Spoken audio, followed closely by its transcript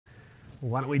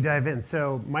Why don't we dive in?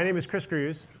 So my name is Chris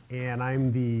Cruz, and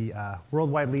I'm the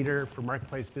worldwide leader for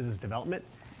Marketplace Business Development.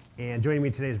 And joining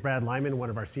me today is Brad Lyman, one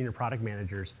of our senior product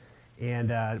managers. And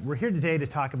we're here today to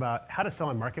talk about how to sell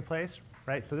on Marketplace,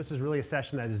 right? So this is really a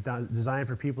session that is designed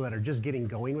for people that are just getting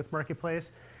going with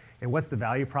Marketplace, and what's the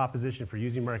value proposition for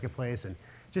using Marketplace, and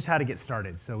just how to get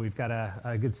started. So we've got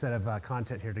a good set of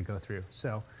content here to go through.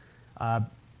 So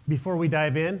before we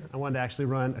dive in, I wanted to actually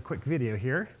run a quick video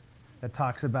here that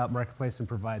talks about Marketplace and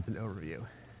provides an overview.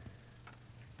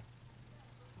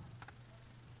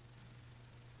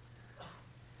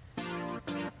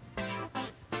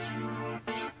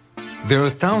 There are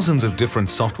thousands of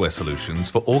different software solutions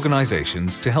for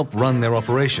organizations to help run their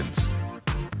operations.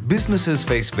 Businesses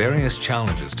face various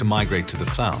challenges to migrate to the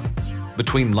cloud,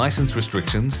 between license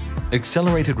restrictions,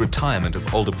 accelerated retirement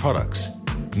of older products,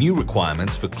 new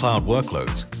requirements for cloud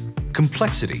workloads,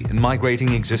 complexity in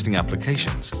migrating existing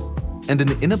applications, and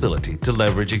an inability to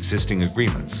leverage existing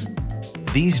agreements.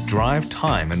 These drive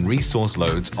time and resource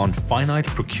loads on finite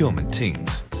procurement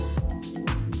teams.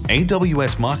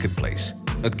 AWS Marketplace,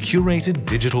 a curated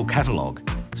digital catalog,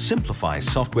 simplifies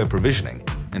software provisioning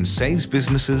and saves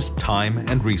businesses time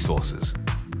and resources.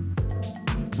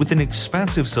 With an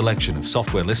expansive selection of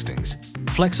software listings,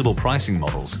 flexible pricing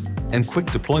models, and quick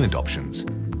deployment options,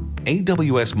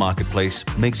 AWS Marketplace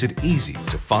makes it easy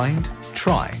to find,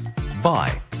 try,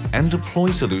 buy, and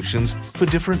deploy solutions for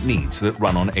different needs that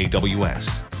run on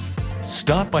AWS.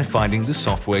 Start by finding the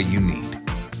software you need.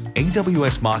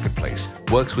 AWS Marketplace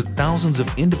works with thousands of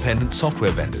independent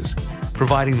software vendors,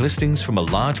 providing listings from a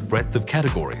large breadth of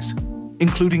categories,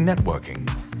 including networking,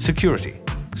 security,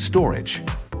 storage,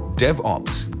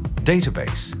 DevOps,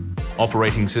 database,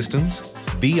 operating systems,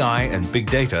 BI and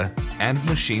big data, and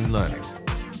machine learning.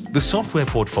 The software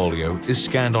portfolio is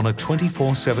scanned on a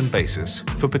 24/7 basis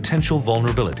for potential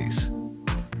vulnerabilities.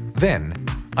 Then,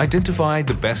 identify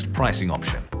the best pricing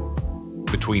option.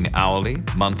 Between hourly,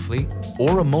 monthly,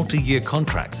 or a multi-year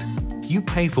contract, you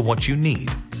pay for what you need.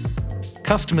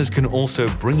 Customers can also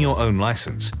bring your own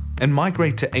license and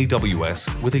migrate to AWS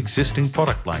with existing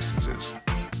product licenses.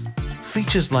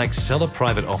 Features like seller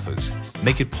private offers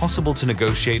make it possible to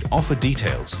negotiate offer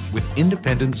details with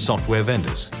independent software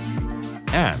vendors.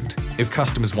 And if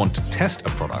customers want to test a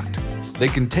product, they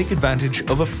can take advantage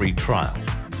of a free trial.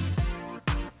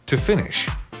 To finish,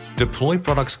 deploy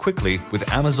products quickly with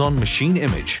Amazon Machine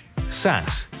Image,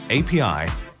 SaaS, API,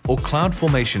 or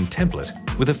CloudFormation template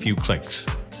with a few clicks.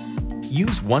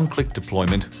 Use one-click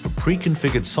deployment for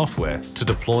pre-configured software to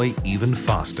deploy even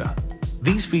faster.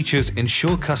 These features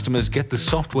ensure customers get the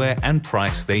software and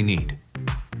price they need.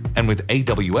 And with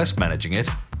AWS managing it,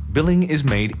 billing is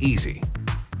made easy.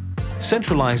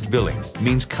 Centralized billing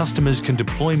means customers can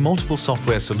deploy multiple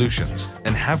software solutions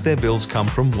and have their bills come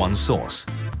from one source,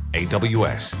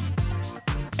 AWS.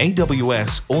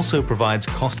 AWS also provides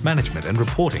cost management and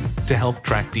reporting to help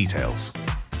track details.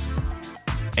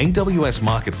 AWS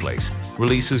Marketplace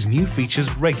releases new features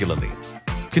regularly,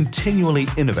 continually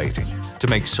innovating to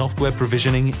make software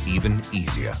provisioning even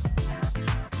easier.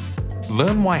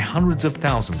 Learn why hundreds of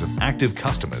thousands of active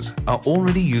customers are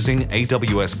already using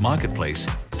AWS Marketplace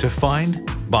to find,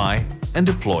 buy, and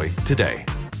deploy today.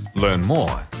 Learn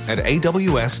more at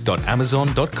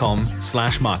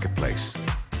aws.amazon.com/marketplace.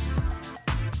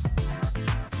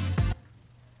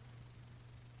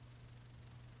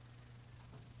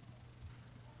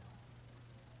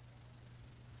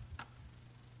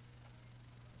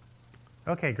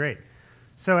 Okay, great.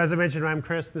 So as I mentioned, I'm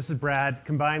Chris, this is Brad.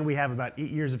 Combined, we have about 8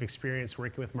 years of experience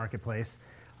working with Marketplace.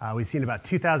 We've seen about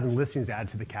 2,000 listings added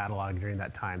to the catalog during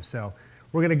that time. So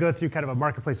we're gonna go through kind of a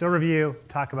Marketplace overview,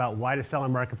 talk about why to sell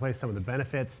on Marketplace, some of the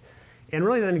benefits, and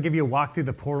really then give you a walk through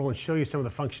the portal and show you some of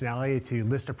the functionality to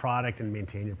list a product and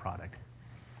maintain your product.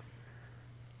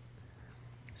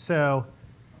 So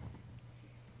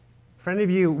for any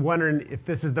of you wondering if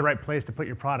this is the right place to put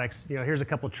your products, here's a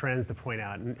couple trends to point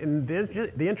out. And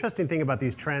the interesting thing about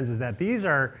these trends is that these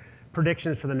are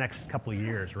predictions for the next couple of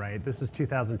years, right? This is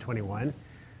 2021.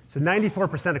 So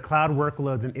 94% of cloud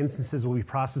workloads and instances will be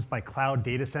processed by cloud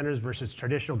data centers versus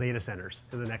traditional data centers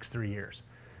in the next 3 years.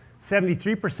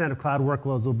 73% of cloud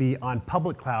workloads will be on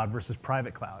public cloud versus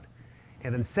private cloud.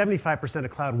 And then 75%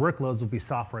 of cloud workloads will be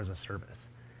software as a service.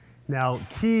 Now,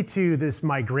 key to this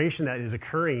migration that is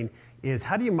occurring is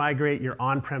how do you migrate your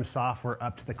on-prem software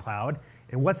up to the cloud,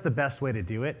 and what's the best way to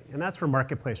do it? And that's where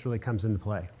Marketplace really comes into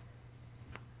play.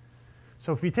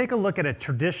 So if you take a look at a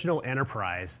traditional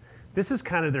enterprise, this is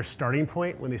kind of their starting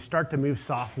point when they start to move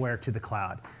software to the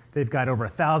cloud. They've got over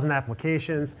 1,000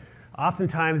 applications.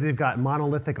 Oftentimes, they've got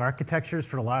monolithic architectures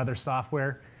for a lot of their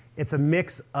software. It's a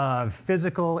mix of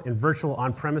physical and virtual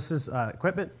on-premises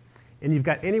equipment. And you've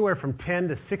got anywhere from 10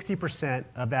 to 60%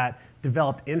 of that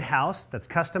developed in-house that's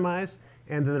customized,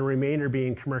 and then the remainder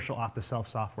being commercial off-the-shelf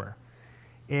software.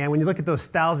 And when you look at those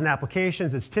 1,000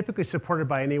 applications, it's typically supported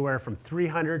by anywhere from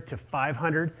 300 to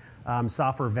 500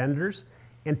 software vendors.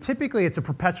 And typically, it's a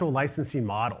perpetual licensing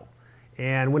model.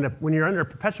 And when you're under a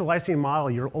perpetual licensing model,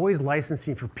 you're always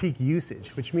licensing for peak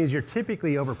usage, which means you're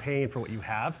typically overpaying for what you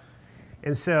have.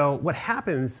 And so what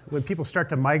happens when people start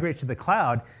to migrate to the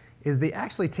cloud is they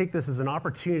actually take this as an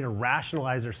opportunity to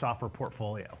rationalize their software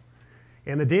portfolio.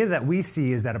 And the data that we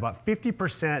see is that about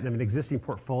 50% of an existing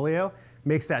portfolio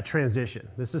makes that transition.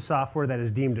 This is software that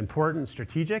is deemed important and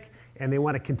strategic, and they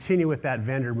want to continue with that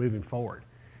vendor moving forward.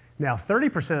 Now,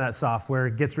 30% of that software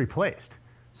gets replaced.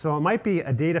 So it might be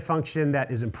a data function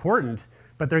that is important,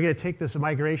 but they're going to take this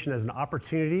migration as an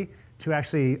opportunity to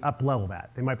actually up-level that.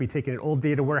 They might be taking an old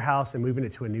data warehouse and moving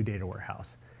it to a new data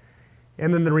warehouse.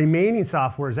 And then the remaining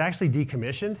software is actually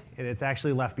decommissioned, and it's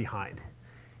actually left behind.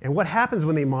 And what happens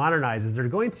when they modernize is they're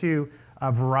going through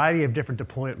a variety of different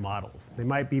deployment models. They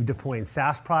might be deploying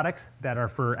SaaS products that are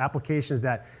for applications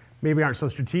that maybe aren't so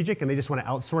strategic, and they just want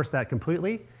to outsource that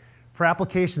completely. For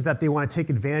applications that they want to take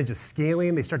advantage of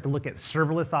scaling, they start to look at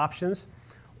serverless options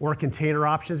or container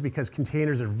options, because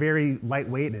containers are very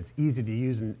lightweight and it's easy to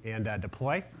use and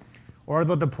deploy. Or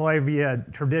they'll deploy via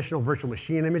traditional virtual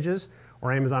machine images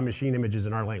or Amazon machine images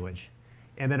in our language.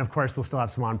 And then, of course, they'll still have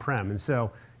some on-prem. And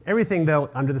so everything, though,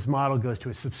 under this model goes to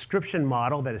a subscription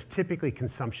model that is typically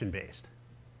consumption-based.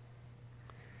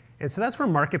 And so that's where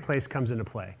Marketplace comes into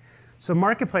play. So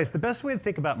Marketplace, the best way to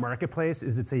think about Marketplace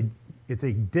is it's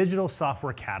a digital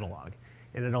software catalog,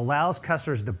 and it allows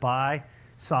customers to buy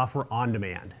software on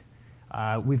demand.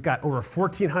 We've got over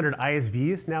 1,400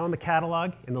 ISVs now in the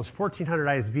catalog, and those 1,400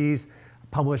 ISVs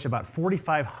publish about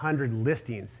 4,500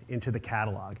 listings into the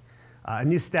catalog. A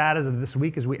new stat as of this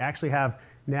week is we actually have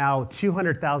now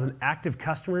 200,000 active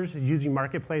customers using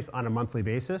Marketplace on a monthly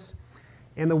basis.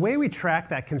 And the way we track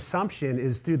that consumption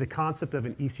is through the concept of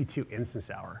an EC2 instance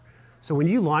hour. So when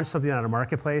you launch something on a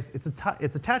Marketplace, it's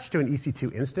attached to an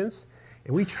EC2 instance,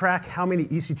 and we track how many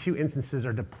EC2 instances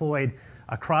are deployed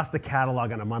across the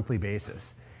catalog on a monthly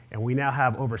basis. And we now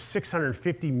have over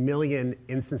 650 million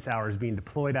instance hours being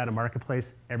deployed out of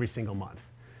Marketplace every single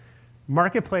month.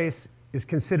 Marketplace is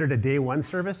considered a day one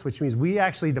service, which means we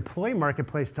actually deploy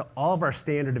Marketplace to all of our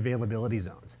standard availability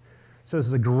zones. So this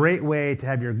is a great way to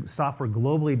have your software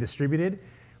globally distributed.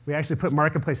 We actually put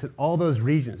Marketplace in all those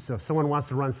regions. So if someone wants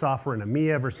to run software in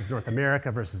EMEA versus North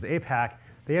America versus APAC,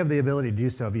 they have the ability to do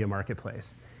so via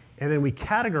Marketplace. And then we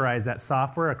categorize that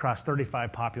software across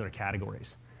 35 popular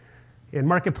categories. In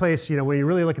Marketplace, when you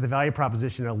really look at the value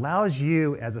proposition, it allows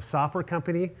you as a software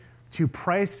company to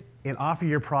price and offer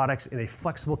your products in a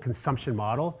flexible consumption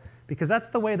model, because that's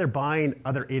the way they're buying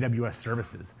other AWS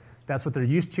services. That's what they're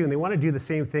used to, and they want to do the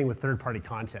same thing with third-party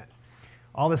content.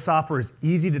 All this software is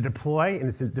easy to deploy, and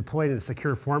it's deployed in a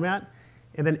secure format.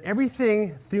 And then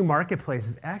everything through Marketplace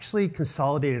is actually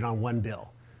consolidated on one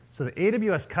bill. So the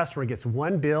AWS customer gets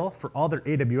one bill for all their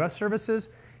AWS services,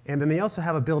 and then they also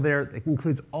have a bill there that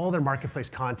includes all their Marketplace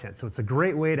content. So it's a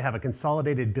great way to have a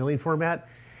consolidated billing format.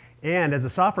 And as a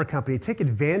software company, take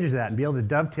advantage of that and be able to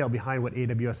dovetail behind what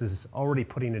AWS is already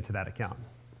putting into that account.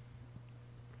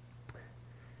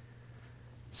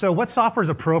 So what software is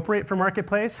appropriate for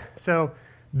Marketplace? So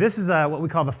this is what we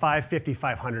call the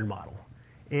 550-500 model.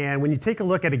 And when you take a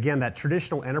look at, again, that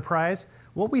traditional enterprise,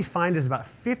 what we find is about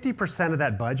 50% of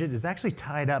that budget is actually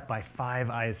tied up by 5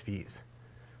 ISVs.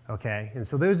 Okay, and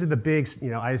so those are the big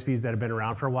ISVs that have been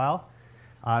around for a while.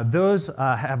 Those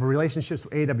have relationships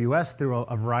with AWS through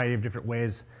a variety of different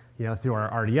ways, through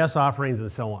our RDS offerings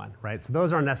and so on, right? So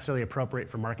those aren't necessarily appropriate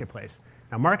for Marketplace.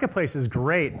 Now, Marketplace is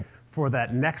great for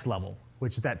that next level,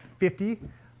 which is that 50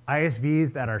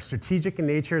 ISVs that are strategic in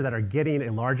nature, that are getting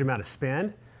a large amount of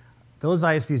spend. Those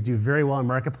ISVs do very well in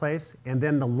Marketplace. And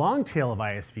then the long tail of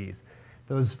ISVs,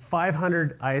 those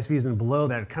 500 ISVs and below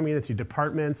that are coming in through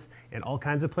departments and all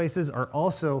kinds of places, are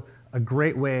also a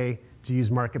great way to use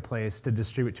Marketplace to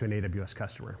distribute to an AWS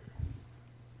customer.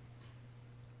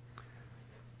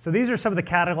 So these are some of the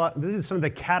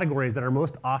categories that are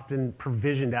most often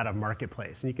provisioned out of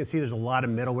Marketplace. And you can see there's a lot of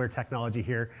middleware technology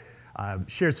here.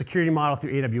 Shared security model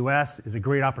through AWS is a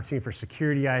great opportunity for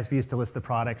security ISVs to list the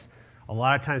products. A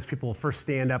lot of times people will first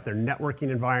stand up their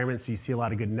networking environment, so you see a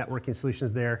lot of good networking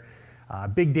solutions there.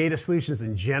 Big data solutions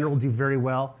in general do very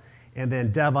well. And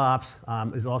then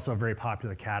DevOps is also a very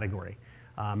popular category.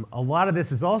 A lot of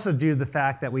this is also due to the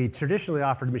fact that we traditionally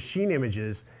offered machine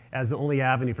images as the only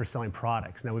avenue for selling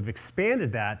products. Now we've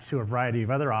expanded that to a variety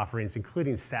of other offerings,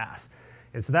 including SaaS.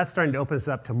 And so that's starting to open us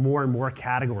up to more and more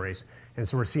categories. And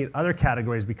so we're seeing other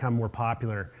categories become more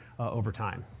popular over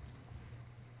time.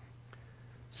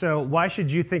 So why should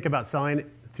you think about selling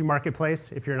through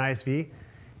Marketplace if you're an ISV?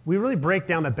 We really break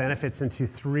down the benefits into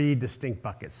 3 distinct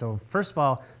buckets. So first of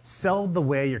all, sell the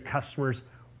way your customers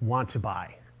want to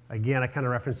buy. Again, I kind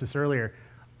of referenced this earlier.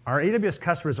 Our AWS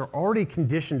customers are already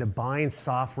conditioned to buying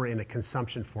software in a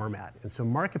consumption format. And so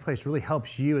Marketplace really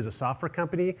helps you as a software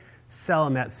company sell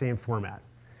in that same format.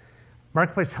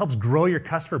 Marketplace helps grow your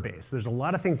customer base. There's a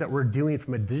lot of things that we're doing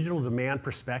from a digital demand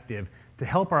perspective to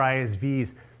help our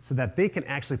ISVs so that they can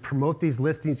actually promote these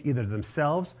listings either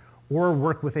themselves or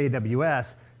work with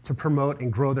AWS to promote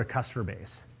and grow their customer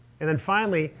base. And then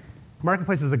finally,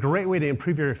 Marketplace is a great way to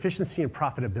improve your efficiency and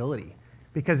profitability.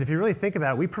 Because if you really think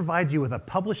about it, we provide you with a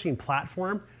publishing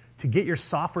platform to get your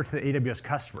software to the AWS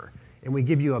customer. And we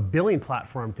give you a billing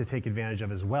platform to take advantage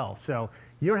of as well. So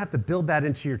you don't have to build that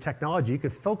into your technology. You can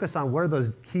focus on what are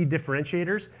those key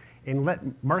differentiators and let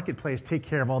Marketplace take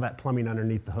care of all that plumbing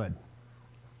underneath the hood.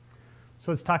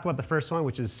 So let's talk about the first one,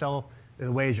 which is sell in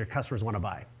the ways your customers want to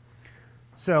buy.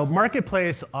 So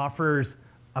Marketplace offers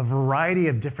a variety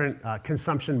of different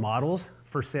consumption models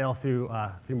for sale through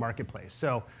Marketplace.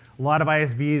 So a lot of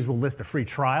ISVs will list a free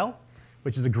trial,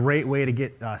 which is a great way to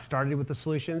get started with the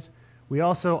solutions. We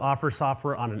also offer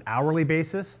software on an hourly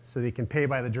basis, so they can pay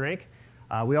by the drink.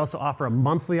 We also offer a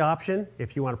monthly option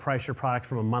if you want to price your product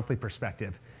from a monthly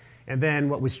perspective. And then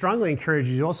what we strongly encourage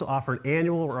is you also offer an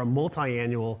annual or a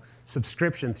multi-annual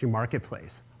subscription through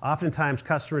Marketplace. Oftentimes,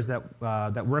 customers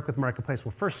that work with Marketplace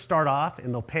will first start off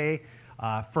and they'll pay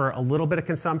for a little bit of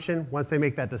consumption. Once they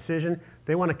make that decision,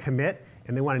 they want to commit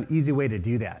and they want an easy way to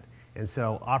do that. And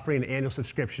so offering an annual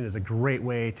subscription is a great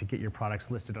way to get your products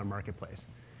listed on Marketplace.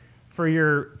 For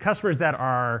your customers that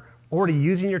are already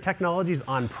using your technologies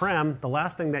on-prem, the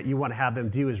last thing that you want to have them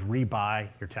do is rebuy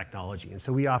your technology. And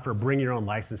so we offer a bring your own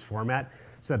license format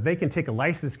so that they can take a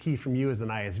license key from you as an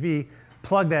ISV,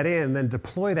 plug that in, then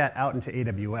deploy that out into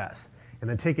AWS, and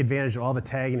then take advantage of all the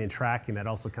tagging and tracking that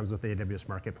also comes with the AWS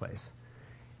Marketplace.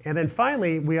 And then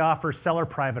finally, we offer seller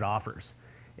private offers.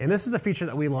 And this is a feature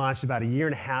that we launched about 1.5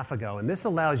 years ago, and this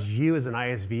allows you as an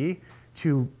ISV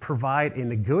to provide a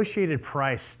negotiated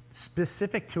price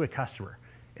specific to a customer.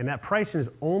 And that pricing is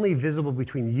only visible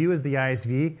between you as the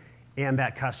ISV and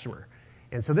that customer.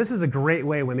 And so this is a great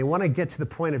way when they want to get to the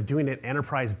point of doing an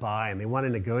enterprise buy and they want to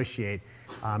negotiate.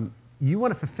 You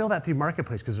want to fulfill that through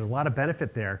Marketplace because there's a lot of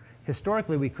benefit there.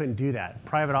 Historically, we couldn't do that.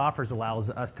 Private offers allows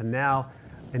us to now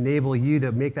enable you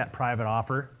to make that private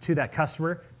offer to that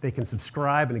customer. They can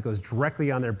subscribe and it goes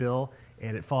directly on their bill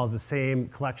and it follows the same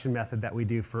collection method that we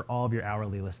do for all of your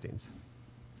hourly listings.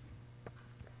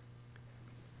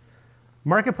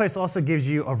 Marketplace also gives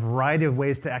you a variety of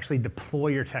ways to actually deploy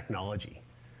your technology.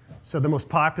 So the most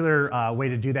popular way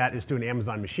to do that is through an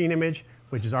Amazon machine image,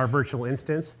 which is our virtual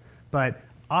instance. But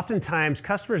oftentimes,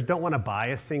 customers don't want to buy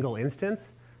a single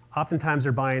instance. Oftentimes,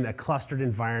 they're buying a clustered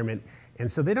environment. And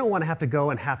so they don't want to have to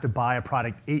go and have to buy a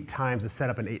product 8 times to set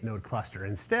up an 8-node cluster.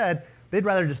 Instead, they'd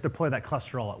rather just deploy that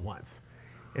cluster all at once.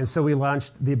 And so we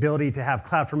launched the ability to have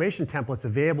CloudFormation templates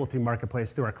available through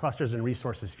Marketplace through our clusters and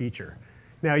resources feature.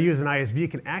 Now, you as an ISV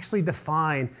can actually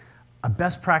define a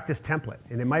best practice template.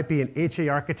 And it might be an HA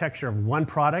architecture of one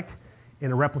product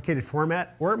in a replicated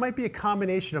format, or it might be a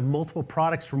combination of multiple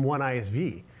products from one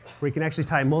ISV, where you can actually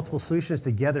tie multiple solutions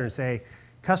together and say,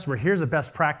 customer, here's a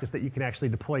best practice that you can actually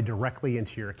deploy directly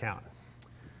into your account.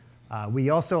 We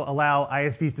also allow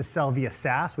ISVs to sell via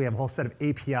SaaS. We have a whole set of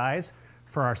APIs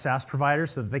for our SaaS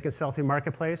providers so that they can sell through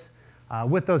Marketplace.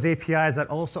 With those APIs, that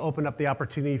also open up the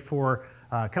opportunity for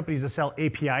companies to sell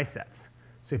API sets.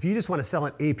 So if you just want to sell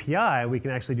an API, we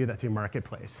can actually do that through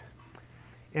Marketplace.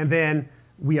 And then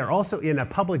we are also in a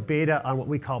public beta on what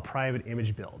we call private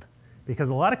image build. Because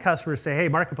a lot of customers say, hey,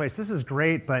 Marketplace, this is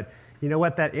great, but you know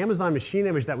what, that Amazon machine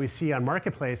image that we see on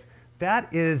Marketplace,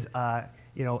 that is a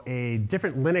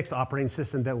different Linux operating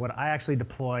system than what I actually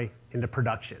deploy into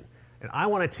production. And I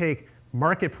want to take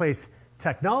Marketplace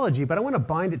technology, but I want to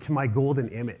bind it to my golden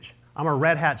image. I'm a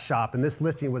Red Hat shop, and this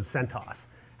listing was CentOS.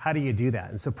 How do you do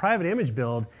that? And so private image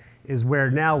build is where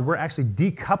now we're actually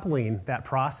decoupling that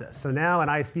process. So now an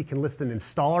ISV can list an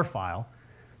installer file.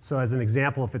 So as an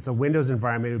example, if it's a Windows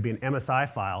environment, it would be an MSI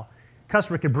file.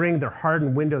 Customer could bring their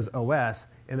hardened Windows OS,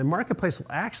 and the Marketplace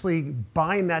will actually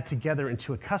bind that together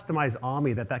into a customized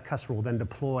AMI that customer will then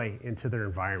deploy into their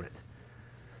environment.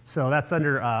 So that's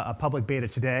under a public beta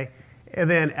today. And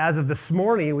then as of this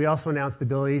morning, we also announced the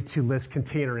ability to list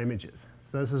container images.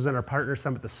 So this was in our partner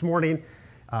summit this morning.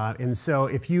 And so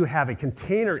if you have a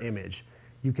container image,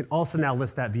 you can also now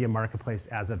list that via Marketplace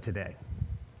as of today.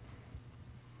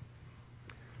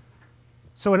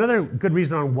 So another good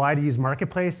reason on why to use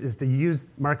Marketplace is to use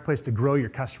Marketplace to grow your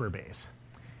customer base.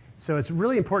 So it's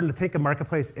really important to think of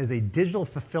Marketplace as a digital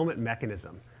fulfillment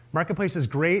mechanism. Marketplace is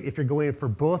great if you're going for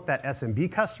both that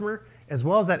SMB customer as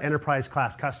well as that enterprise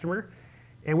class customer.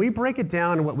 And we break it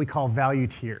down in what we call value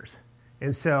tiers.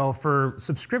 And so for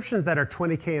subscriptions that are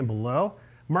 20K and below,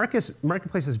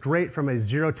 Marketplace is great from a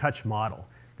zero-touch model.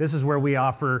 This is where we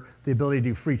offer the ability to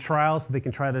do free trials so they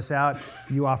can try this out.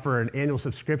 You offer an annual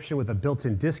subscription with a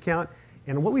built-in discount.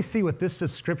 And what we see with this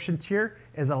subscription tier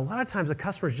is that a lot of times the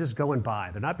customer's just going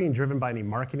by. They're not being driven by any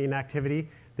marketing activity.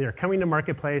 They're coming to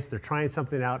Marketplace, they're trying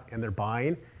something out, and they're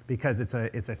buying because it's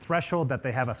a threshold that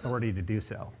they have authority to do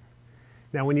so.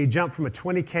 Now, when you jump from a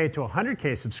 20K to a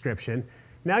 100K subscription,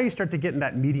 now you start to get in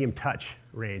that medium touch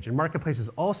range. And Marketplace is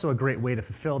also a great way to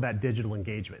fulfill that digital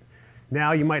engagement.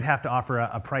 Now you might have to offer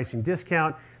a pricing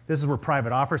discount. This is where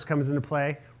private offers comes into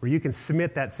play, where you can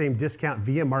submit that same discount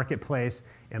via Marketplace,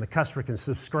 and the customer can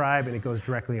subscribe, and it goes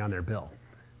directly on their bill.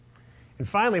 And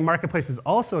finally, Marketplace is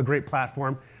also a great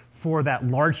platform for that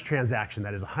large transaction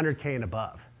that is 100K and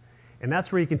above. And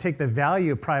that's where you can take the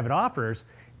value of private offers,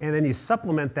 and then you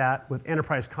supplement that with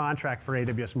Enterprise Contract for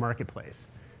AWS Marketplace.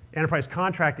 Enterprise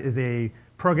Contract is a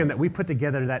program that we put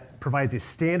together that provides a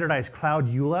standardized cloud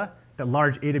EULA that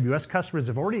large AWS customers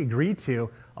have already agreed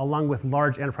to, along with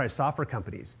large enterprise software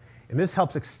companies. And this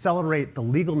helps accelerate the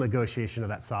legal negotiation of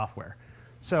that software.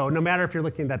 So no matter if you're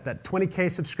looking at that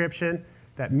 20K subscription,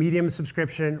 that medium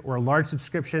subscription, or a large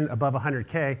subscription above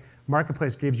 100K,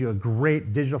 Marketplace gives you a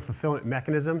great digital fulfillment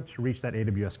mechanism to reach that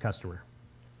AWS customer.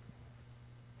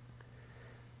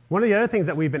 One of the other things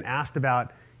that we've been asked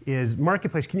about is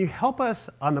Marketplace, can you help us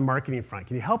on the marketing front?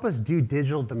 Can you help us do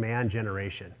digital demand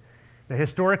generation? Now,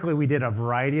 historically, we did a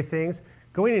variety of things.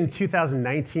 Going into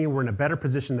 2019, we're in a better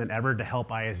position than ever to help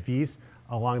ISVs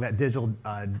along that digital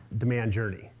demand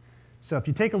journey. So if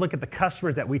you take a look at the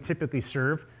customers that we typically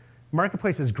serve,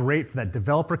 Marketplace is great for that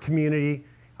developer community.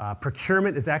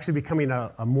 Procurement is actually becoming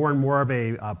a more and more of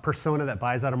a persona that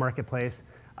buys out of Marketplace.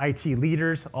 IT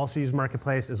leaders also use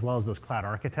Marketplace, as well as those cloud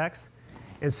architects.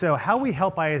 And so how we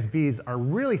help ISVs are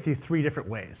really through three different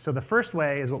ways. So the first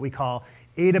way is what we call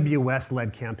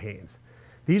AWS-led campaigns.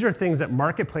 These are things that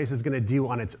Marketplace is going to do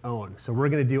on its own. So we're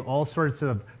going to do all sorts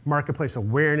of Marketplace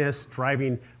awareness,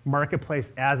 driving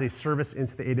Marketplace as a service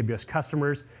into the AWS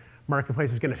customers.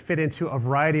 Marketplace is going to fit into a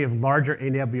variety of larger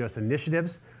AWS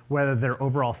initiatives, whether they're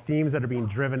overall themes that are being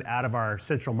driven out of our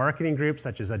central marketing group,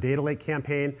 such as a data lake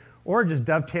campaign, or just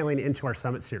dovetailing into our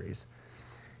summit series.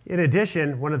 In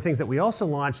addition, one of the things that we also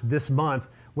launched this month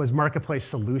was Marketplace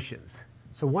Solutions.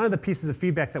 So one of the pieces of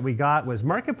feedback that we got was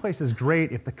Marketplace is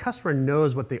great if the customer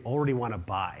knows what they already want to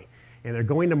buy, and they're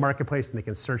going to Marketplace and they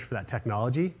can search for that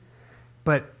technology.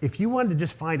 But if you wanted to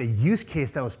just find a use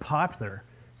case that was popular,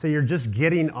 so you're just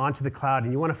getting onto the cloud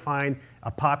and you want to find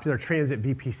a popular transit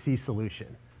VPC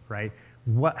solution, right?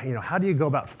 How do you go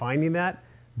about finding that?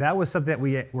 That was something that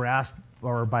we were asked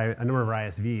for by a number of our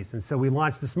ISVs. And so we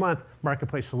launched this month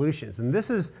Marketplace Solutions. And this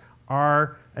is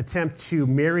our attempt to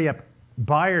marry up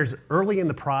buyers early in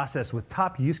the process with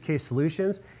top use case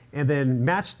solutions and then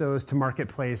match those to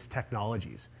Marketplace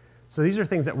technologies. So these are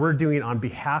things that we're doing on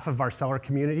behalf of our seller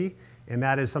community, and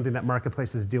that is something that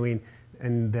Marketplace is doing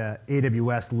in the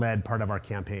AWS-led part of our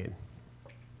campaign.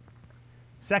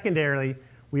 Secondarily,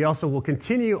 we also will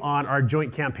continue on our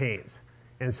joint campaigns.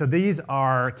 And so these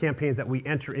are campaigns that we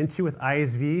enter into with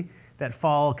ISV that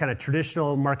follow kind of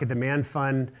traditional market demand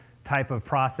fund type of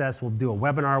process. We'll do a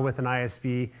webinar with an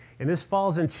ISV, and this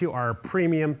falls into our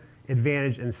premium,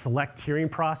 advantage, and select tiering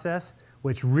process,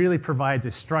 which really provides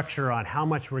a structure on how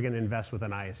much we're going to invest with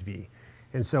an ISV.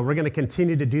 And so we're going to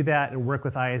continue to do that and work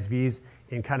with ISVs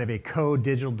in kind of a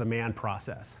co-digital demand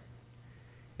process.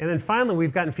 And then finally,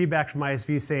 we've gotten feedback from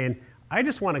ISVs saying, I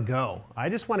just want to go. I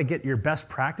just want to get your best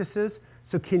practices.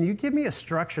 So can you give me a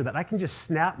structure that I can just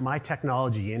snap my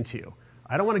technology into?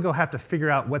 I don't want to go have to figure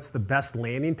out what's the best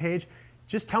landing page.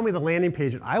 Just tell me the landing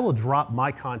page and I will drop my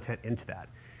content into that.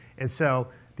 And so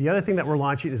the other thing that we're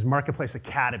launching is Marketplace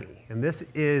Academy. And this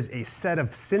is a set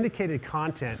of syndicated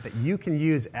content that you can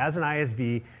use as an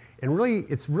ISV. And really,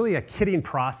 it's really a kitting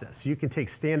process. You can take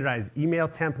standardized email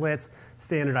templates,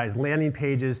 standardized landing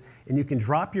pages, and you can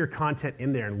drop your content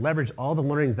in there and leverage all the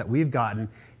learnings that we've gotten,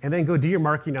 and then go do your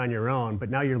marketing on your own,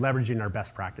 but now you're leveraging our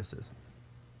best practices.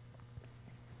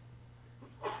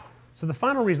 So the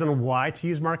final reason why to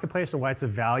use Marketplace and why it's a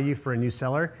value for a new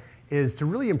seller is to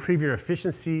really improve your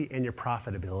efficiency and your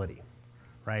profitability,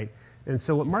 right? And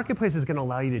so what Marketplace is going to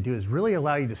allow you to do is really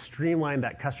allow you to streamline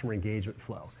that customer engagement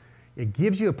flow. It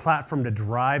gives you a platform to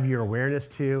drive your awareness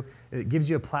to. It gives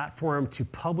you a platform to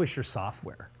publish your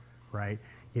software, right?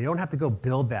 You don't have to go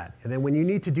build that. And then when you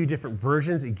need to do different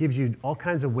versions, it gives you all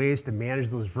kinds of ways to manage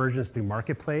those versions through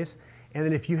Marketplace. And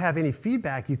then if you have any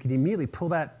feedback, you can immediately pull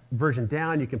that version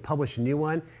down, you can publish a new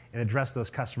one and address those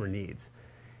customer needs.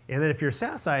 And then if you're a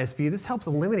SaaS ISV, this helps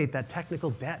eliminate that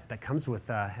technical debt that comes with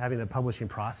having the publishing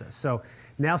process. So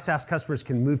now SaaS customers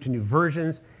can move to new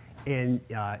versions and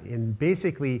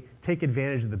basically take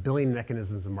advantage of the billing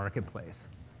mechanisms of Marketplace.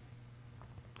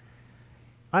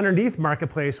 Underneath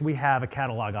Marketplace, we have a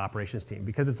catalog operations team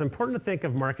because it's important to think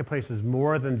of Marketplace as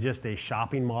more than just a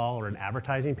shopping mall or an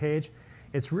advertising page.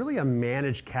 It's really a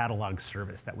managed catalog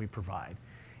service that we provide.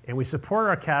 And we support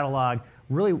our catalog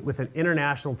really with an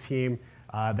international team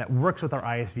that works with our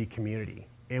ISV community.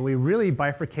 And we really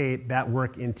bifurcate that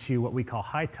work into what we call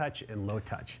high touch and low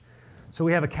touch. So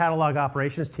we have a catalog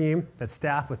operations team that's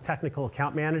staffed with technical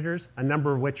account managers, a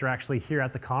number of which are actually here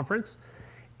at the conference.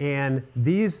 And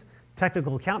these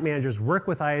technical account managers work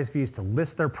with ISVs to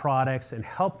list their products and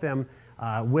help them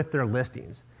with their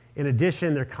listings. In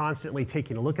addition, they're constantly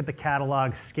taking a look at the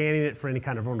catalog, scanning it for any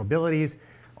kind of vulnerabilities,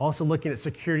 also looking at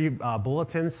security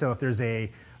bulletins. So if there's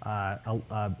a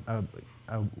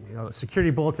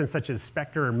security bulletin such as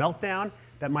Spectre or Meltdown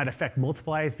that might affect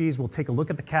multiple ISVs, we'll take a look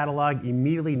at the catalog,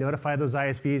 immediately notify those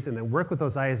ISVs, and then work with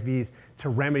those ISVs to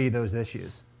remedy those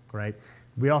issues, right?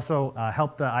 We also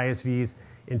help the ISVs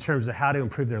in terms of how to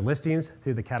improve their listings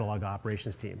through the catalog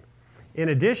operations team. In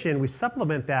addition, we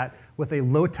supplement that with a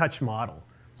low-touch model.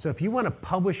 So if you want to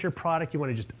publish your product, you want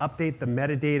to just update the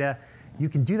metadata, you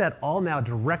can do that all now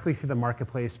directly through the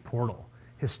Marketplace portal.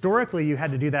 Historically, you had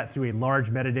to do that through a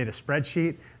large metadata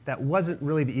spreadsheet. That wasn't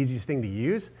really the easiest thing to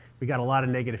use. We got a lot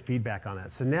of negative feedback on that.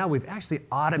 So now we've actually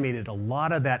automated a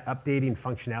lot of that updating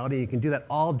functionality. You can do that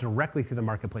all directly through the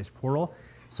Marketplace portal.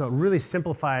 So it really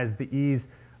simplifies the ease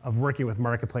of working with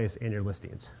Marketplace and your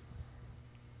listings.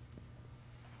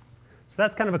 So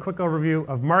that's kind of a quick overview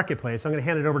of Marketplace. I'm going to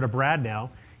hand it over to Brad now,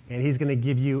 and he's going to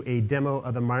give you a demo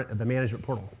of the management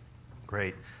portal.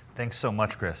 Great. Thanks so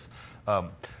much, Chris.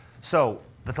 So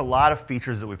that's a lot of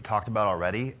features that we've talked about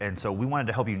already, and so we wanted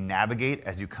to help you navigate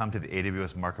as you come to the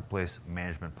AWS Marketplace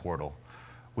Management Portal.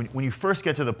 When you first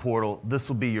get to the portal, this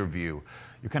will be your view.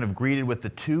 You're kind of greeted with the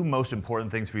two most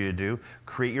important things for you to do: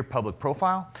 create your public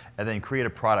profile, and then create a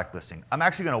product listing. I'm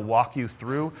actually going to walk you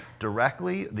through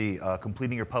directly the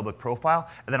completing your public profile,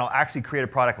 and then I'll actually create a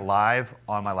product live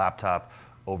on my laptop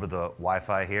over the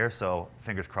Wi-Fi here, so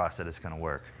fingers crossed that it's going to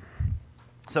work.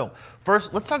 So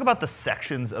first, let's talk about the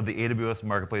sections of the AWS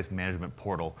Marketplace Management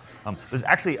Portal. There's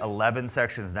actually 11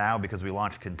 sections now because we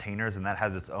launched containers, and that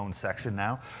has its own section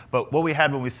now. But what we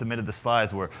had when we submitted the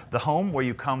slides were the home, where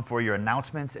you come for your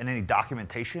announcements and any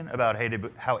documentation about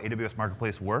how AWS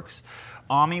Marketplace works.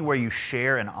 AMI, where you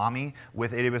share an AMI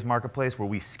with AWS Marketplace, where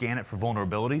we scan it for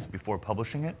vulnerabilities before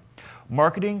publishing it.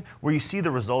 Marketing, where you see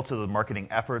the results of the marketing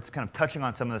efforts, kind of touching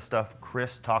on some of the stuff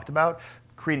Chris talked about,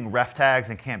 creating ref tags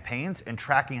and campaigns, and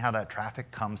tracking how that traffic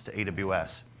comes to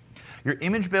AWS. Your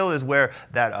image build is where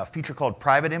that feature called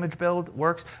private image build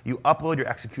works. You upload your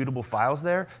executable files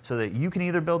there so that you can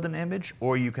either build an image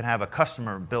or you can have a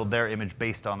customer build their image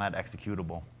based on that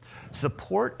executable.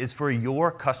 Support is for your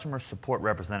customer support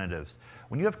representatives.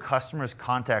 When you have customers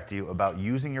contact you about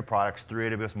using your products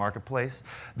through AWS Marketplace,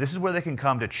 this is where they can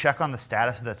come to check on the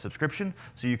status of that subscription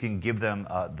so you can give them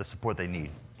the support they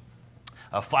need.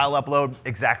 A file upload,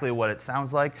 exactly what it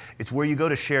sounds like. It's where you go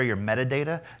to share your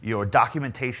metadata, your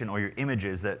documentation, or your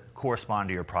images that correspond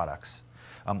to your products.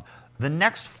 The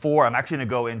next four I'm actually going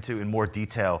to go into in more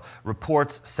detail: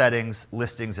 reports, settings,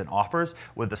 listings, and offers,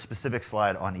 with a specific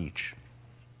slide on each.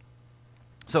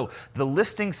 So the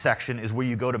listing section is where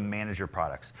you go to manage your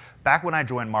products. Back when I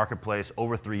joined Marketplace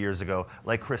over 3 years ago,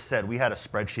 like Chris said, we had a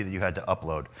spreadsheet that you had to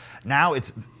upload. Now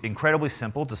it's incredibly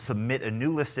simple to submit a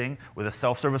new listing with a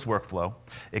self-service workflow.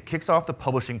 It kicks off the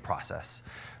publishing process.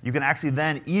 You can actually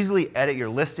then easily edit your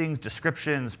listings,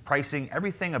 descriptions, pricing,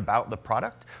 everything about the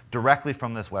product directly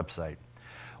from this website.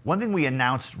 One thing we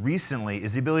announced recently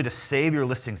is the ability to save your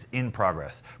listings in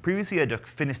progress. Previously, you had to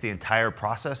finish the entire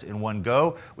process in one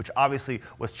go, which obviously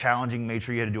was challenging, made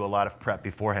sure you had to do a lot of prep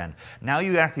beforehand. Now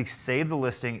you actually save the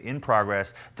listing in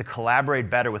progress to collaborate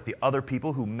better with the other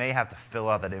people who may have to fill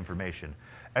out that information.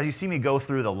 As you see me go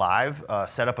through the live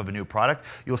setup of a new product,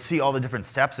 you'll see all the different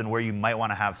steps and where you might want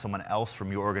to have someone else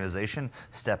from your organization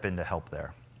step in to help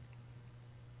there.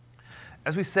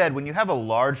 As we said, when you have a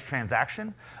large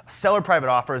transaction, seller private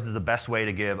offers is the best way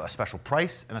to give a special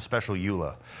price and a special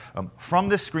EULA. From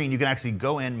this screen, you can actually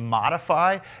go in,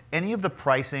 modify any of the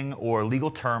pricing or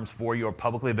legal terms for your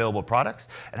publicly available products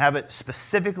and have it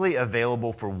specifically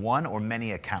available for one or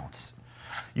many accounts.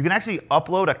 You can actually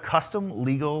upload a custom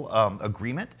legal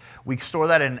agreement. We store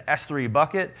that in an S3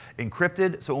 bucket,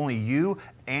 encrypted, so only you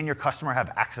and your customer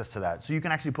have access to that. So you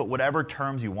can actually put whatever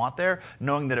terms you want there,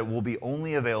 knowing that it will be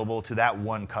only available to that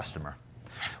one customer.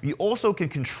 You also can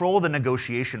control the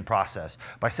negotiation process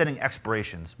by setting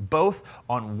expirations, both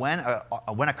on when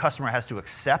a customer has to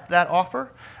accept that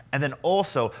offer, and then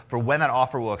also for when that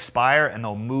offer will expire and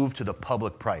they'll move to the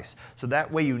public price. So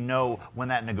that way you know when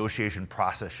that negotiation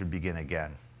process should begin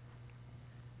again.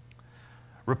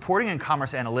 Reporting and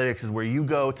Commerce Analytics is where you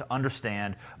go to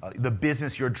understand the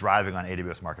business you're driving on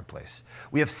AWS Marketplace.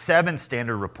 We have 7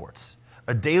 standard reports.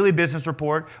 A daily business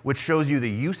report, which shows you the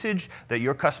usage that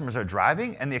your customers are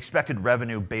driving and the expected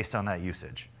revenue based on that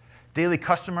usage. Daily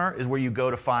Customer is where you go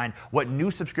to find what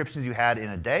new subscriptions you had in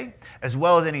a day, as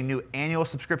well as any new annual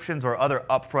subscriptions or other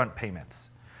upfront payments.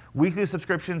 Weekly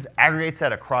Subscriptions aggregates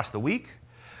that across the week.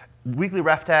 Weekly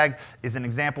Ref Tag is an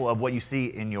example of what you see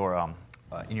in your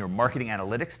Marketing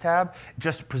Analytics tab,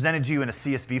 just presented to you in a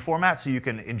CSV format so you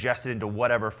can ingest it into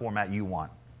whatever format you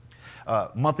want.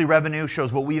 Monthly Revenue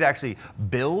shows what we've actually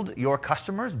billed your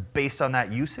customers based on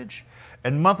that usage.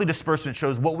 And Monthly Disbursement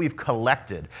shows what we've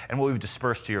collected and what we've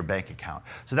dispersed to your bank account.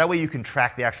 So that way you can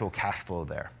track the actual cash flow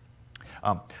there.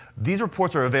 These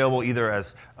reports are available either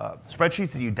as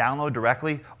spreadsheets that you download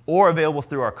directly or available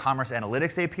through our Commerce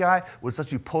Analytics API, which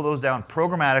lets you pull those down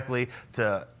programmatically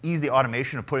to ease the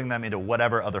automation of putting them into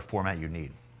whatever other format you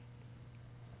need.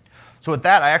 So with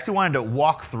that, I actually wanted to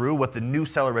walk through what the new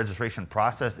seller registration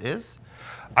process is.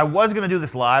 I was going to do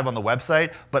this live on the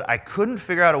website, but I couldn't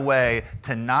figure out a way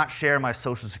to not share my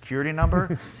social security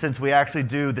number since we actually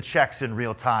do the checks in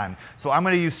real time. So I'm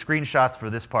going to use screenshots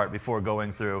for this part before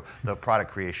going through the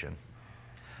product creation.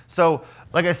 So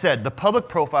like I said, the public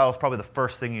profile is probably the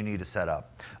first thing you need to set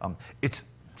up. It's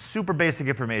super basic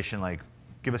information like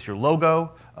give us your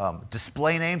logo,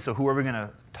 display name, so who are we going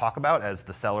to talk about as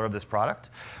the seller of this product,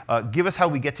 give us how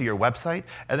we get to your website,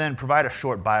 and then provide a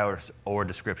short bio or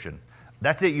description.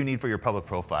 That's it you need for your public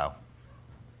profile.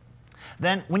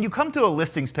 Then when you come to a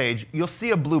listings page, you'll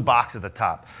see a blue box at the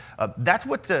top. That's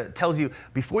what tells you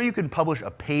before you can publish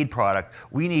a paid product,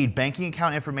 we need banking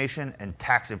account information and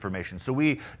tax information. So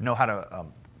we know how to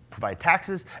provide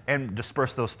taxes and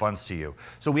disperse those funds to you.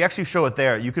 So we actually show it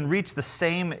there. You can reach the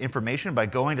same information by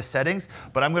going to settings,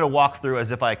 but I'm going to walk through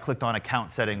as if I clicked on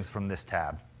account settings from this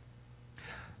tab.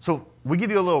 So we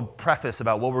give you a little preface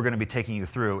about what we're going to be taking you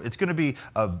through. It's going to be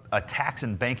a tax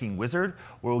and banking wizard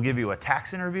where we'll give you a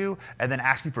tax interview and then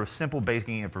ask you for simple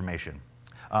banking information.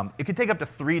 It can take up to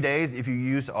 3 days if you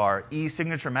use our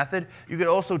e-signature method. You could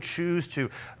also choose to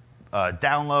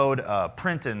download,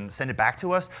 print, and send it back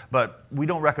to us, but we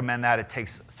don't recommend that. It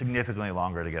takes significantly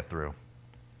longer to get through.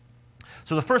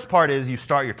 So the first part is you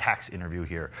start your tax interview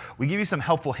here. We give you some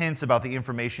helpful hints about the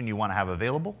information you want to have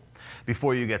available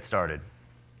before you get started.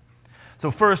 So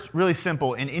first, really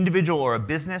simple, an individual or a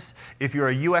business. If you're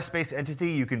a US-based entity,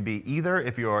 you can be either.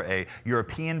 If you're a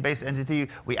European-based entity,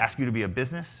 we ask you to be a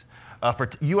business. For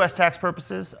US tax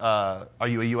purposes, are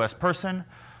you a US person?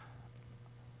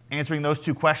 Answering those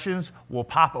 2 questions will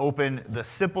pop open the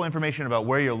simple information about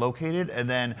where you're located and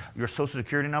then your social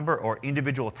security number or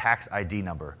individual tax ID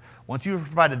number. Once you've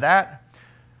provided that,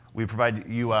 we provide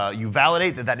you, you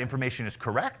validate that that information is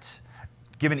correct,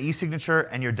 give an e-signature,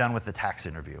 and you're done with the tax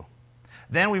interview.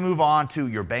 Then we move on to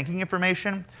your banking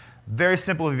information. Very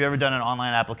simple if you've ever done an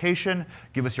online application.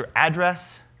 Give us your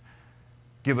address,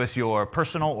 give us your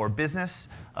personal or business,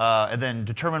 and then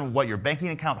determine what your banking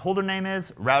account holder name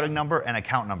is, routing number, and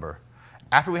account number.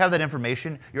 After we have that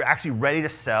information, you're actually ready to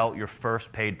sell your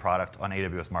first paid product on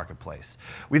AWS Marketplace.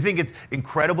 We think it's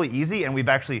incredibly easy, and we've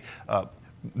actually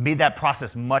made that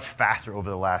process much faster over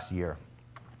the last year.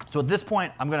 So at this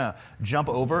point, I'm going to jump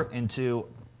over into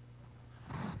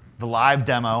the live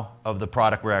demo of the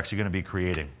product we're actually going to be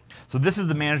creating. So this is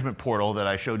the management portal that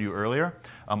I showed you earlier.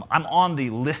 I'm on the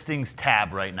listings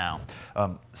tab right now.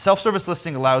 Self-service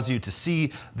listing allows you to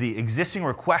see the existing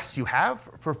requests you have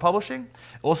for publishing.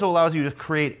 It also allows you to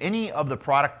create any of the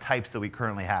product types that we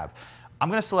currently have. I'm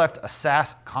going to select a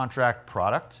SaaS contract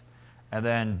product and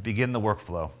then begin the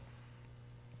workflow.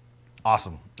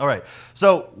 Awesome. All right.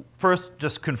 So first,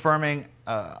 just confirming,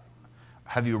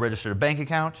 have you registered a bank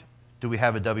account? Do we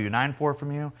have a W-9 form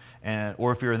from you?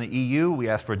 Or if you're in the EU, we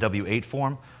ask for a W-8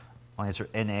 form. I'll answer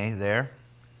NA there.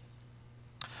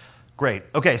 Great.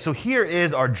 Okay, so here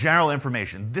is our general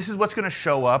information. This is what's going to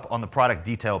show up on the product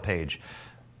detail page.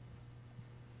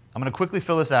 I'm going to quickly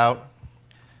fill this out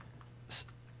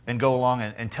and go along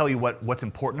and tell you what's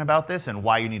important about this and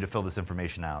why you need to fill this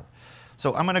information out.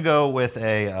 So I'm going to go with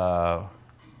a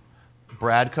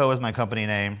Bradco as my company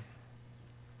name.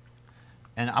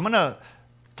 And I'm going to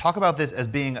talk about this as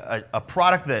being a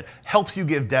product that helps you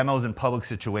give demos in public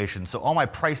situations. So all my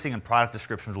pricing and product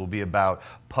descriptions will be about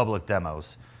public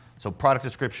demos. So product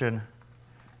description,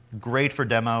 great for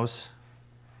demos.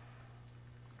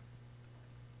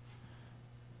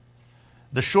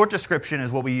 The short description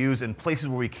is what we use in places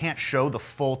where we can't show the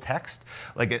full text.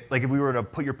 Like if we were to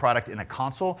put your product in a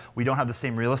console, we don't have the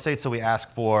same real estate, so we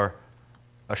ask for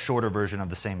a shorter version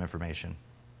of the same information.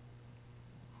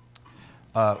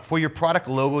 For your product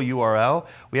logo URL,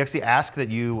 we actually ask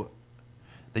that you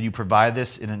provide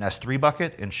this in an S3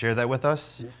 bucket and share that with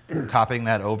us, copying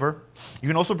that over. You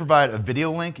can also provide a video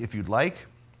link if you'd like.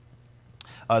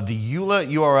 The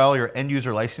EULA URL, your end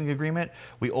user licensing agreement,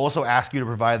 we also ask you to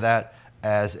provide that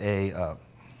as a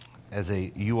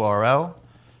URL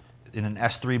in an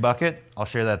S3 bucket. I'll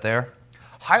share that there.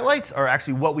 Highlights are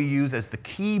actually what we use as the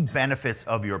key benefits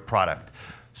of your product.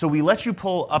 So we let you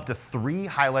pull up to 3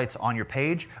 highlights on your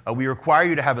page. We require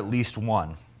you to have at least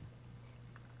 1.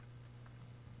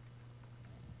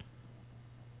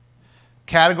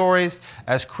 Categories,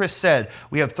 as Chris said,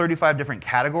 we have 35 different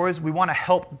categories. We want to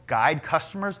help guide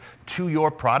customers to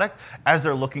your product as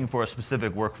they're looking for a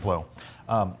specific workflow.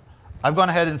 I've gone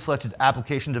ahead and selected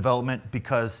application development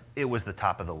because it was the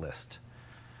top of the list.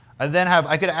 I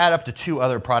could add up to 2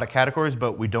 other product categories,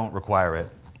 but we don't require it.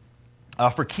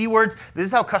 For keywords, this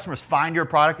is how customers find your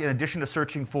product. In addition to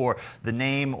searching for the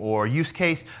name or use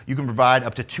case, you can provide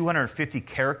up to 250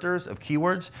 characters of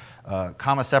keywords,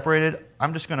 comma separated.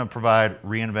 I'm just going to provide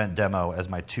reInvent demo as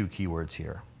my 2 keywords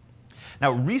here.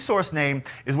 Now, resource name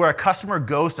is where a customer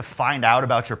goes to find out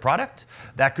about your product.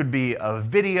 That could be a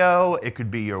video, it could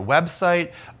be your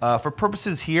website. For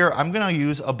purposes here, I'm going to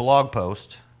use a blog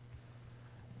post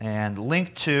and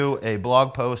link to a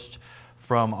blog post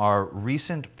from our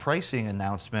recent pricing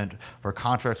announcement for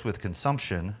contracts with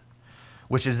consumption,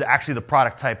 which is actually the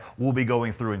product type we'll be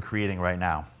going through and creating right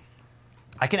now.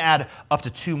 I can add up to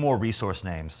 2 more resource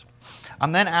names.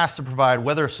 I'm then asked to provide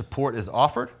whether support is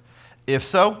offered. If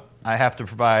so, I have to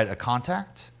provide a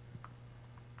contact.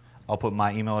 I'll put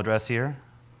my email address here.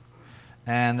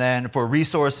 And then for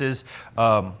resources,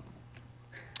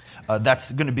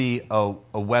 that's going to be a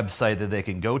website that they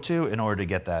can go to in order to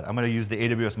get that. I'm going to use the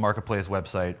AWS Marketplace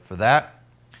website for that.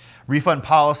 Refund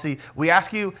policy, we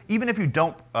ask you, even if you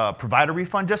don't provide a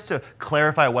refund, just to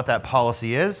clarify what that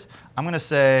policy is. I'm going to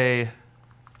say,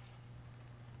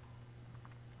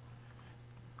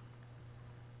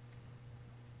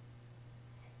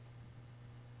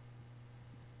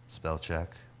 spell check.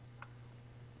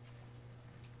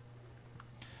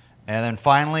 And then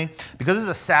finally, because this is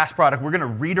a SaaS product, we're going to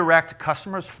redirect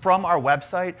customers from our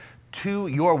website to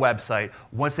your website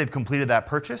once they've completed that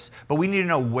purchase, but we need to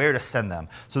know where to send them.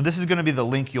 So this is going to be the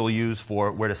link you'll use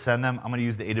for where to send them. I'm going to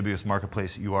use the AWS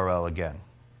Marketplace URL again.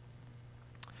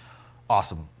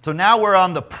 Awesome. So now we're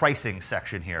on the pricing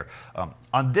section here.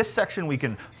 On this section, we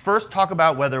can first talk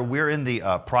about whether we're in the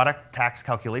product tax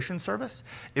calculation service.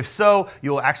 If so,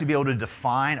 you'll actually be able to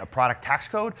define a product tax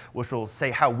code, which will say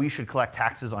how we should collect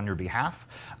taxes on your behalf.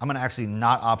 I'm going to actually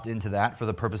not opt into that for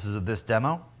the purposes of this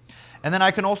demo. And then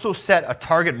I can also set a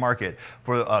target market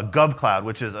for GovCloud,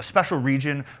 which is a special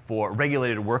region for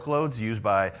regulated workloads used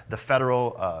by the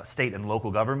federal, state, and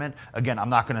local government. Again, I'm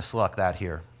not going to select that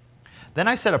here. Then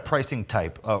I set a pricing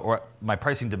type, or my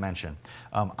pricing dimension.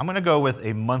 I'm going to go with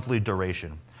a monthly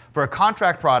duration. For a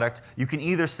contract product, you can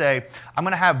either say, I'm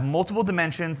going to have multiple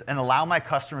dimensions and allow my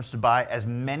customers to buy as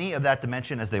many of that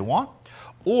dimension as they want,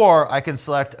 or I can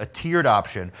select a tiered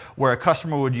option where a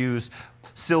customer would use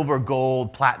silver,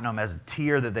 gold, platinum as a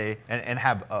tier that and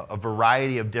have a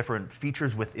variety of different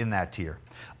features within that tier.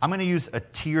 I'm going to use a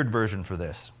tiered version for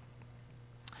this.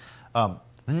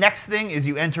 The next thing is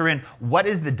you enter in what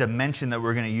is the dimension that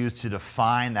we're going to use to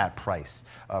define that price.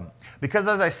 Because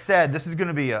as I said, this is going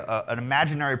to be an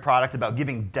imaginary product about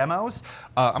giving demos.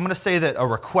 I'm going to say that a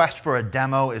request for a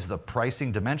demo is the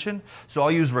pricing dimension. So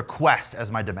I'll use request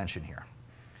as my dimension here.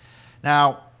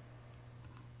 Now,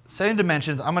 setting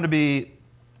dimensions, I'm going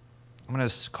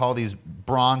to call these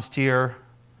bronze tier,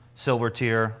 silver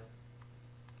tier,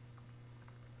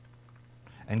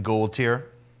 and gold tier.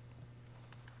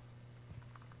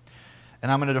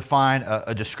 And I'm going to define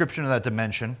a description of that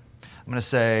dimension. I'm going to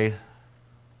say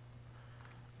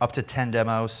up to 10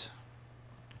 demos.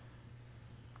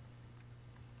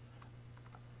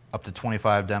 up to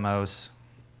 25 demos,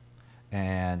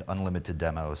 and unlimited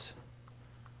demos.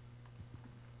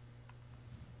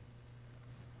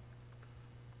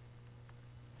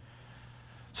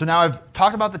 So now I've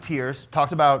talked about the tiers,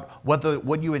 talked about what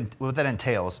that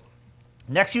entails.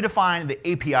 Next, you define the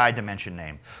API dimension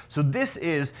name. So this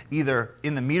is either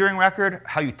in the metering record,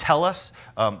 how you tell us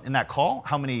in that call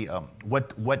how many,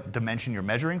 what dimension you're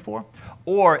measuring for,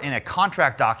 or in a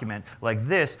contract document like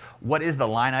this, what is the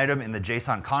line item in the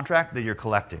JSON contract that you're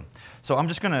collecting. So I'm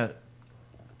just going to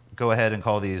go ahead and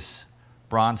call these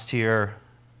bronze tier,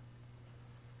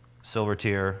 silver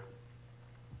tier,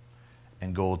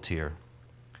 and gold tier.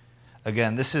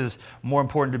 Again, this is more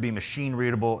important to be machine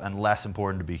readable and less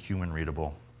important to be human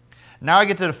readable. Now I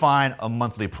get to define a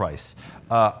monthly price.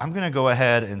 I'm going to go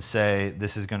ahead and say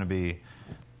this is going to be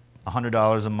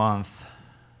 $100 a month,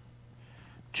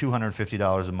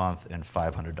 $250 a month, and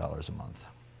 $500 a month.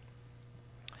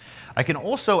 I can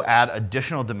also add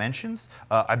additional dimensions.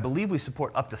 I believe we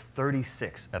support up to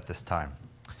 36 at this time.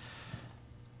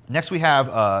 Next we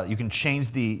have, you can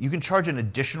charge an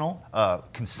additional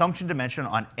consumption dimension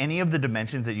on any of the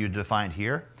dimensions that you defined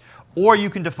here, or you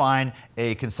can define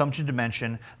a consumption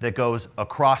dimension that goes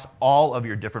across all of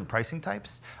your different pricing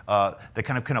types that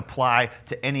kind of can apply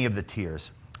to any of the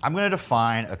tiers. I'm going to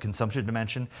define a consumption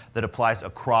dimension that applies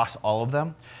across all of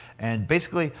them. And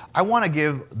basically, I want to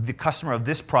give the customer of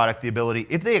this product the ability,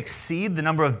 if they exceed the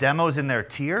number of demos in their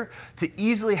tier, to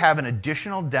easily have an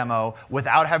additional demo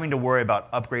without having to worry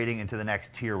about upgrading into the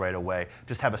next tier right away.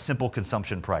 Just have a simple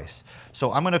consumption price.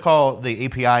 So I'm going to call the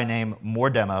API name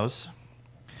More Demos.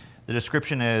 The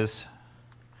description is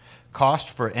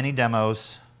cost for any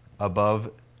demos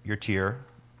above your tier.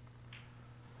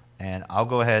 And I'll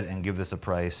go ahead and give this a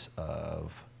price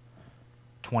of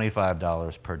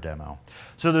 $25 per demo.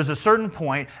 So there's a certain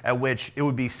point at which it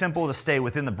would be simple to stay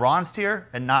within the bronze tier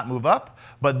and not move up,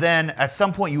 but then at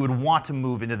some point you would want to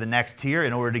move into the next tier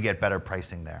in order to get better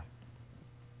pricing there.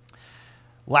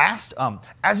 Last,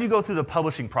 as you go through the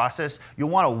publishing process, you'll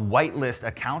want to whitelist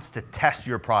accounts to test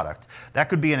your product. That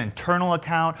could be an internal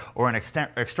account or an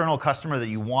external customer that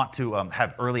you want to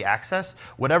have early access.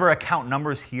 Whatever account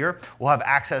numbers here will have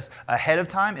access ahead of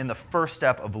time in the first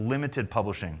step of limited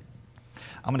publishing.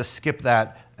 I'm going to skip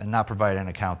that and not provide an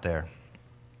account there.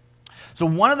 So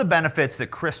one of the benefits that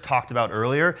Chris talked about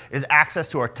earlier is access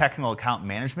to our technical account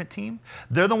management team.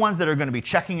 They're the ones that are going to be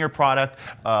checking your product,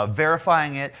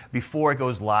 verifying it before it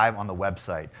goes live on the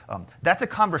website. That's a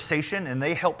conversation, and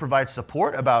they help provide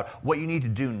support about what you need to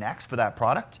do next for that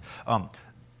product.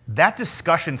 That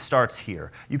discussion starts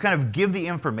here. You kind of give the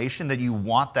information that you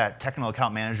want that technical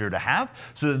account manager to have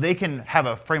so that they can have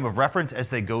a frame of reference as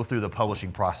they go through the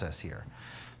publishing process here.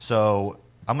 So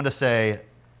I'm going to say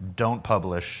don't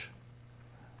publish.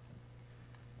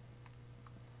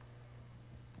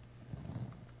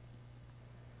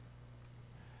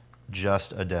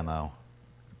 Just a demo.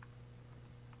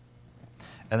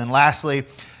 And then lastly,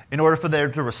 in order for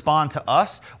them to respond to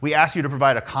us, we ask you to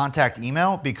provide a contact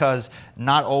email because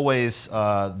not always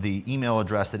the email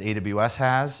address that AWS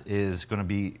has is going to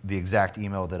be the exact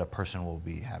email that a person will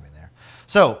be having there.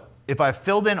 So if I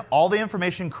filled in all the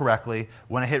information correctly,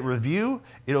 when I hit review,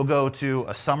 it'll go to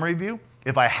a summary view.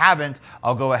 If I haven't,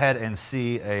 I'll go ahead and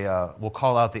see we'll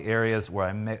call out the areas where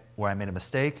I made a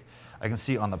mistake. I can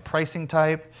see on the pricing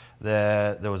type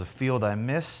that there was a field I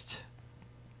missed.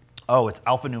 Oh, it's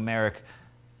alphanumeric.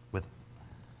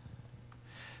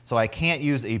 So I can't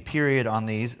use a period on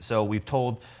these. So we've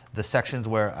told the sections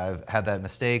where I've had that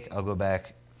mistake. I'll go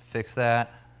back, fix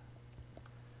that.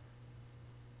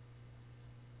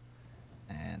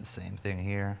 And same thing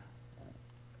here.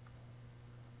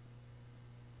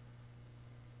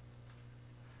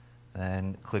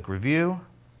 Then click review.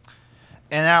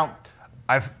 And now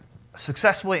I've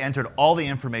successfully entered all the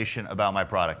information about my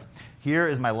product. Here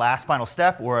is my last final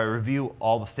step where I review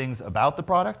all the things about the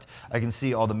product. I can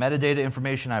see all the metadata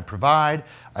information I provide.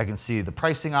 I can see the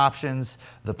pricing options,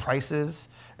 the prices,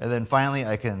 and then finally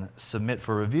I can submit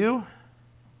for review.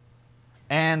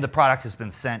 And the product has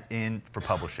been sent in for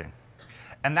publishing.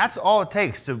 And that's all it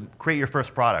takes to create your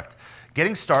first product.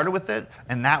 Getting started with it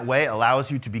in that way allows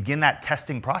you to begin that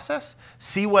testing process,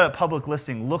 see what a public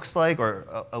listing looks like or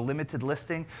a limited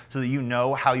listing so that you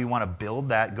know how you want to build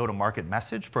that go-to-market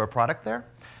message for a product there.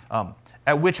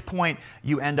 At which point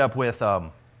you end up with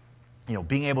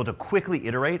being able to quickly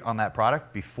iterate on that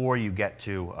product before you get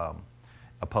to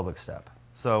a public step.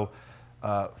 So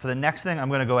for the next thing, I'm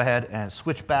going to go ahead and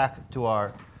switch back to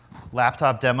our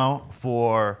laptop demo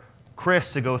for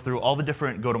Chris to go through all the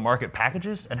different go-to-market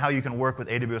packages and how you can work with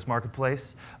AWS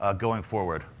Marketplace going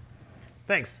forward.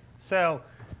 Thanks. So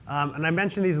And I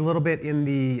mentioned these a little bit in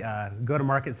the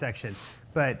go-to-market section,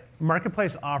 but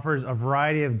Marketplace offers a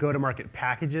variety of go-to-market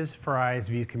packages for our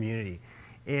ISV community.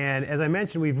 And as I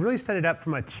mentioned, we've really set it up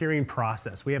from a tiering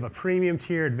process. We have a premium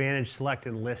tier, advantage, select,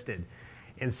 and listed.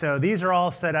 And so these are all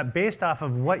set up based off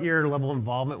of what your level of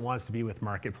involvement wants to be with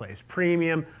Marketplace.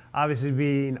 Premium, obviously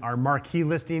being our marquee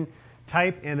listing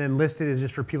type, and then listed is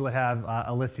just for people that have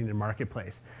a listing in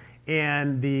Marketplace.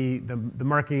 And the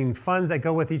marketing funds that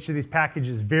go with each of these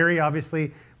packages vary,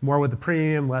 obviously, more with the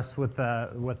premium, less with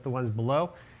the ones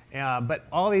below. But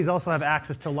all these also have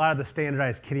access to a lot of the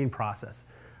standardized kitting process.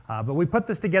 But we put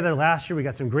this together last year. We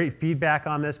got some great feedback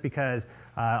on this because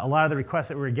a lot of the requests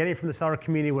that we were getting from the seller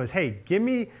community was, hey, give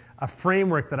me a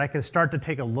framework that I can start to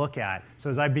take a look at. So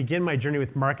as I begin my journey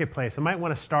with Marketplace, I might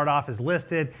want to start off as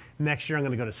listed. Next year I'm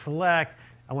going to go to select.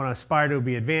 I want to aspire to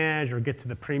be advantage or get to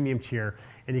the premium tier.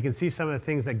 And you can see some of the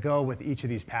things that go with each of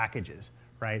these packages,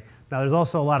 right? Now there's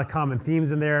also a lot of common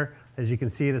themes in there. As you can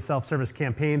see, the self-service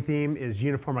campaign theme is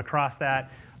uniform across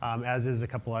that. As is a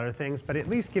couple other things, but at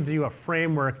least gives you a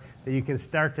framework that you can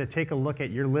start to take a look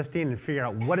at your listing and figure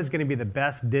out what is going to be the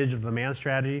best digital demand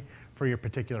strategy for your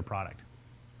particular product.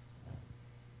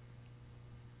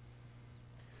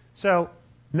 So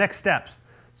next steps.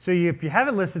 So if you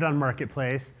haven't listed on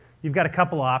Marketplace, you've got a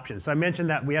couple options. So I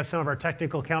mentioned that we have some of our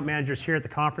technical account managers here at the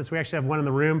conference. We actually have one in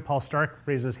the room, Paul Stark,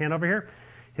 raising his hand over here.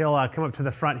 He'll come up to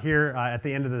the front here at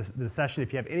the end of the session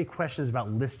if you have any questions about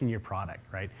listing your product,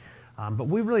 right? But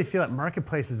we really feel that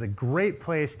Marketplace is a great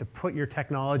place to put your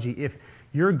technology. If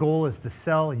your goal is to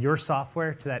sell your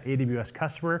software to that AWS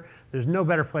customer, there's no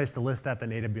better place to list that than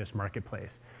AWS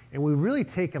Marketplace. And we really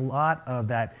take a lot of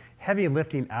that heavy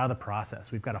lifting out of the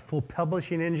process. We've got a full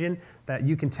publishing engine that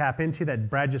you can tap into that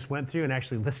Brad just went through and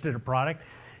actually listed a product,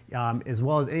 as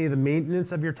well as any of the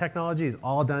maintenance of your technology is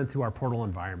all done through our portal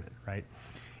environment, right?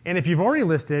 And if you've already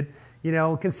listed,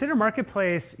 consider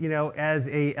Marketplace, as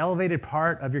a elevated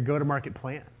part of your go-to-market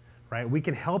plan, right? We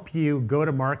can help you go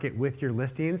to market with your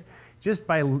listings just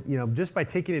by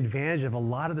taking advantage of a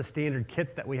lot of the standard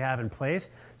kits that we have in place.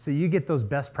 So you get those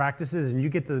best practices and you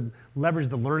get to leverage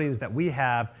the learnings that we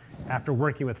have after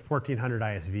working with 1,400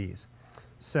 ISVs.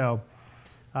 So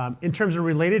in terms of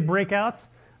related breakouts,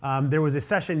 there was a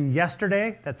session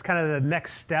yesterday. That's kind of the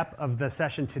next step of the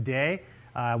session today.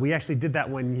 We actually did that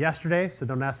one yesterday, so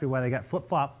don't ask me why they got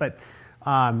flip-flopped, but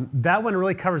that one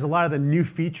really covers a lot of the new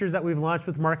features that we've launched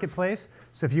with Marketplace.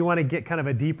 So if you want to get kind of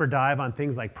a deeper dive on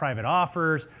things like private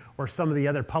offers or some of the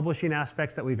other publishing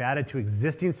aspects that we've added to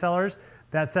existing sellers,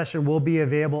 that session will be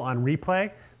available on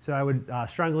replay. So I would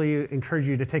strongly encourage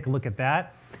you to take a look at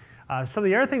that. Some of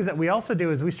the other things that we also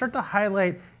do is we start to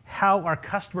highlight how our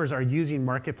customers are using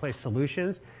Marketplace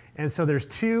solutions. And so there's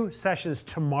 2 sessions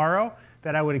tomorrow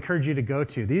that I would encourage you to go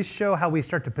to. These show how we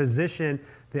start to position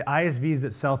the ISVs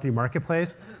that sell through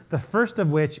Marketplace. The first of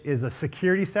which is a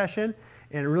security session,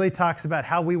 and it really talks about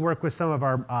how we work with some of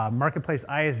our Marketplace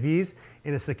ISVs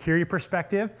in a security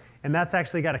perspective. And that's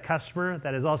actually got a customer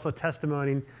that is also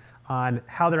testimonying on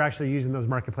how they're actually using those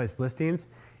Marketplace listings.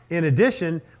 In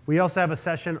addition, we also have a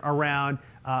session around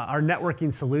our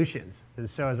networking solutions. And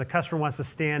so as a customer wants to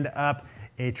stand up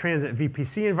a transit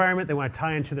VPC environment, they want to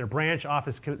tie into their branch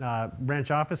office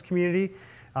community.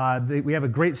 We have a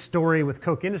great story with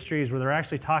Koch Industries where they're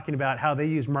actually talking about how they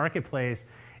use Marketplace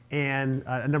and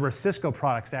a number of Cisco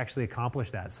products to actually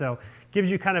accomplish that. So it gives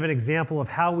you kind of an example of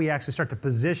how we actually start to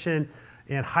position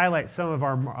and highlight some of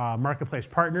our Marketplace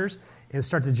partners and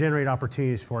start to generate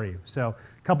opportunities for you. So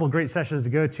a couple of great sessions to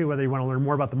go to, whether you want to learn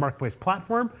more about the Marketplace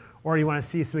platform or you want to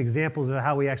see some examples of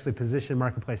how we actually position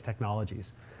Marketplace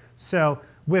technologies. So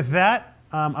with that,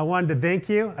 I wanted to thank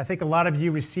you. I think a lot of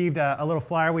you received a little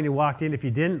flyer when you walked in. If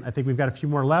you didn't, I think we've got a few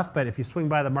more left, but if you swing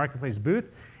by the Marketplace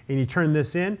booth and you turn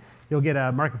this in, you'll get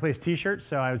a Marketplace t-shirt.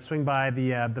 So I would swing by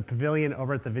the pavilion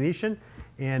over at the Venetian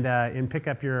and pick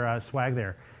up your swag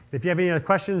there. If you have any other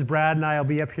questions, Brad and I will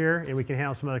be up here and we can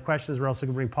handle some other questions. We're also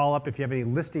going to bring Paul up if you have any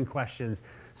listing questions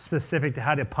specific to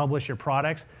how to publish your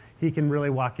products. He can really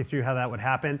walk you through how that would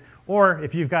happen. Or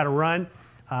if you've got to run,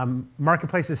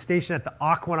 Marketplace is stationed at the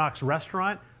Aquanox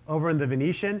restaurant over in the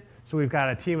Venetian. So we've got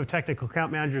a team of technical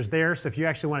account managers there. So if you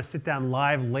actually want to sit down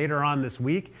live later on this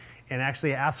week and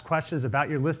actually ask questions about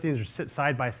your listings or sit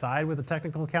side by side with a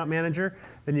technical account manager,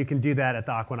 then you can do that at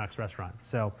the Aquanox restaurant.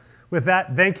 So with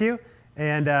that, thank you.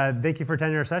 And thank you for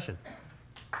attending our session.